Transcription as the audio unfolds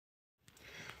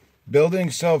Building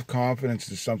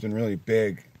self-confidence is something really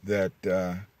big that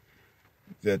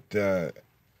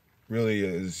really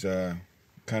is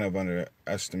kind of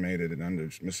underestimated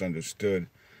and misunderstood.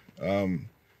 Um,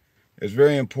 it's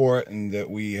very important that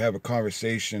we have a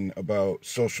conversation about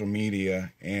social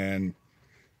media and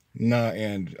not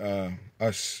and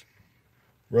us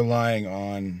relying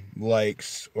on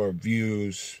likes or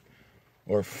views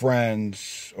or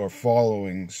friends or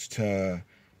followings to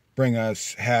bring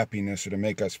us happiness or to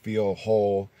make us feel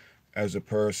whole as a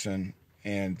person.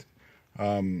 And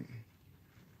um,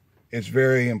 it's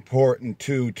very important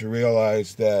too to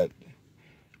realize that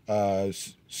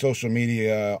social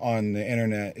media on the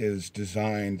internet is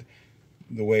designed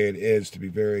the way it is to be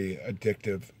very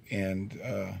addictive and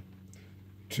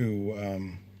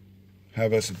to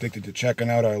have us addicted to checking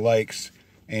out our likes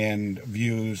and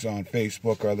views on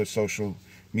Facebook or other social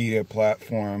media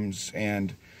platforms.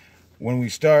 And when we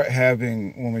start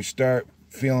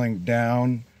feeling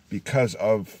down because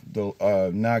of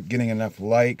the not getting enough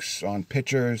likes on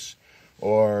pictures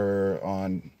or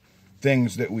on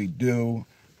things that we do,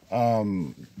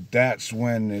 that's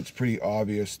when it's pretty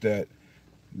obvious that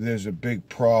there's a big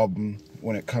problem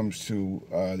when it comes to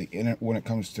when it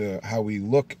comes to how we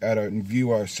look at and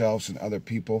view ourselves and other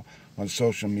people on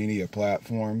social media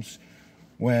platforms.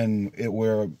 When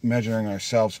we're measuring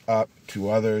ourselves up to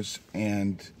others,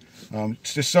 and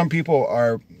just some people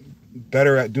are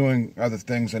better at doing other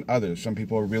things than others. Some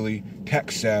people are really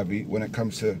tech savvy when it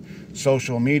comes to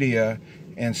social media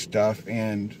and stuff,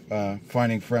 and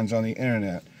finding friends on the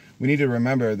internet. We need to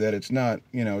remember that it's not,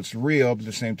 it's real, but at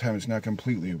the same time, it's not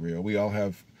completely real. We all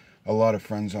have a lot of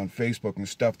friends on Facebook and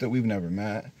stuff that we've never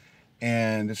met.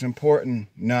 And it's important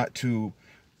not to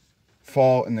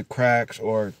fall in the cracks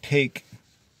or take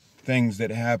things that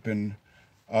happen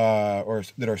or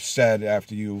that are said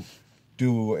after you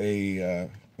do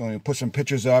when you put some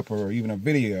pictures up or even a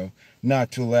video, not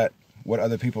to let what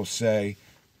other people say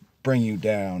bring you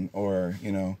down, or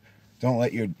don't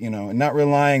let your and not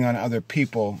relying on other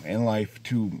people in life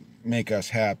to make us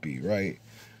happy, right?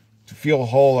 To feel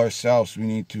whole ourselves, we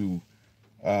need to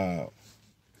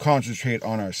concentrate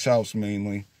on ourselves,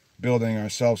 mainly building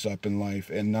ourselves up in life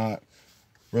and not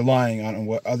relying on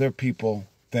what other people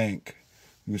think.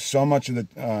 Because so much of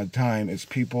the time, it's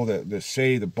people that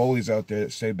say, the bullies out there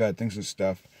that say bad things and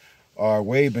stuff, are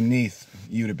way beneath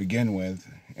you to begin with,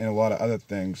 and a lot of other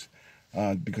things.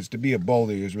 Because to be a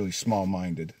bully is really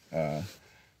small-minded,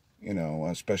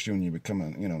 especially when you become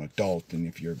an adult, and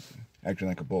if you're acting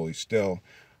like a bully still.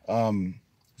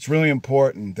 It's really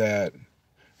important that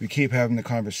we keep having the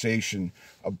conversation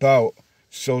about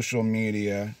social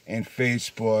media and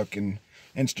Facebook and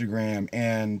Instagram,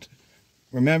 and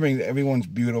remembering that everyone's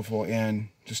beautiful, and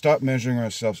to stop measuring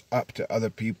ourselves up to other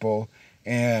people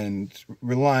and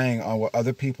relying on what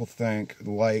other people think,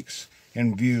 likes,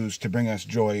 and views to bring us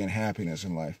joy and happiness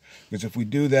in life. Because if we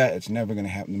do that, it's never going to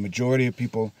happen. The majority of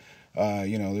people, don't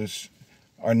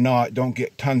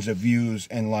get tons of views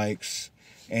and likes.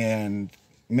 And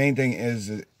main thing is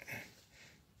that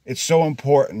it's so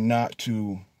important not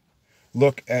to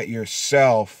look at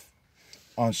yourself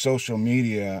on social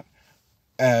media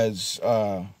as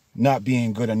not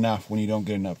being good enough when you don't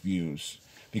get enough views,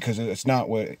 because it's not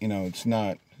it's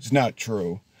not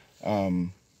true.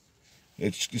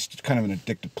 It's just kind of an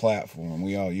addictive platform.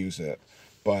 We all use it,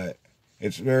 but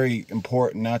it's very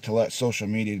important not to let social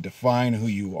media define who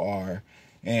you are,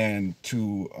 and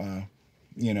to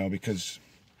because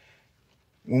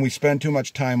when we spend too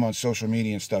much time on social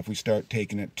media and stuff, we start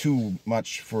taking it too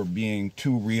much for being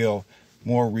too real,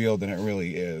 more real than it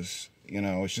really is.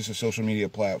 It's just a social media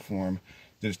platform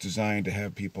that's designed to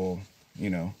have people,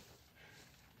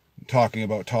 talking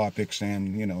about topics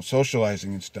and,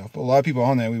 socializing and stuff. But a lot of people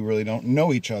on there, we really don't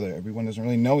know each other. Everyone doesn't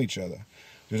really know each other.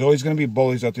 There's always going to be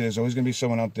bullies out there. There's always going to be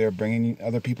someone out there bringing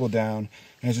other people down.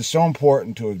 And it's just so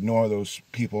important to ignore those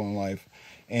people in life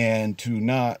and to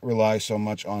not rely so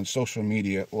much on social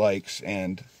media likes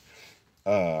and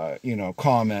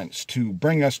comments to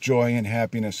bring us joy and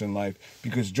happiness in life,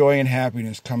 because joy and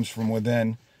happiness comes from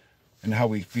within and how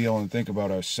we feel and think about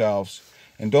ourselves.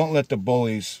 And don't let the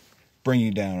bullies bring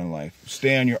you down in life.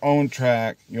 Stay on your own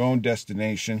track, your own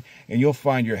destination, and you'll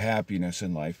find your happiness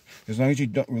in life. As long as you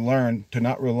don't learn to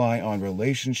not rely on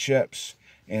relationships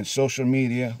and social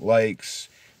media likes,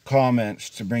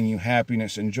 comments to bring you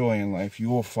happiness and joy in life, you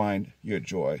will find your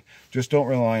joy. Just don't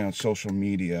rely on social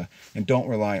media, and don't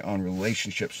rely on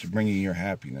relationships to bring you your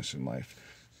happiness in life.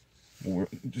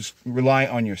 Just rely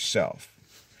on yourself.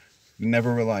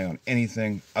 Never rely on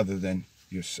anything other than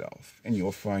yourself, and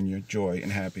you'll find your joy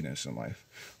and happiness in life.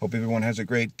 Hope everyone has a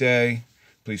great day.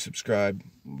 Please subscribe.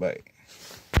 Bye.